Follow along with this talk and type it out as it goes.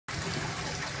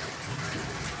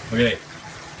Okay,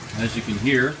 as you can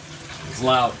hear, it's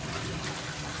loud.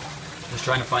 Just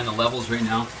trying to find the levels right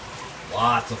now.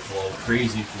 Lots of flow,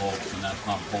 crazy flow from that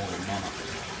pump. Holy mama.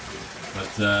 But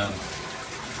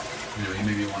anyway,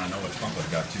 maybe you want to know what pump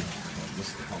I've got too. Well, this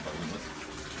is the pump I went with.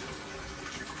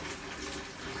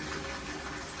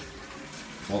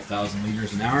 12,000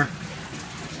 liters an hour.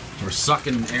 We're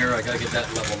sucking air. I gotta get that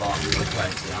leveled off really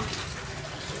tight down.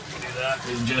 So do that.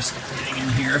 And just getting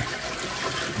in here,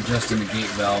 adjusting the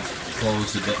gate valve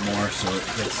closed a bit more so it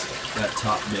gets that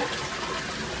top bit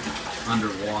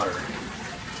underwater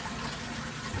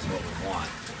is what we want.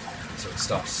 So it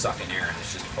stops sucking air and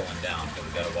it's just pulling down. But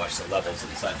we gotta watch the levels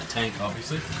inside the tank,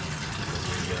 obviously.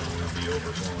 Again, we won't be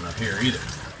overflowing up here either.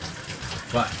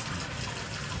 But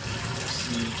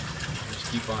see, just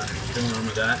keep on filling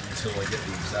with that until I get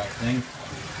the exact thing.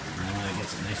 And then when it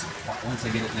gets it nice and quiet, once I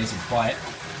get it nice and quiet,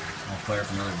 I'll fire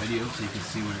up another video so you can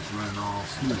see when it's running all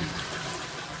smooth.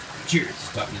 Cheers.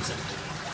 Talk to you in a second.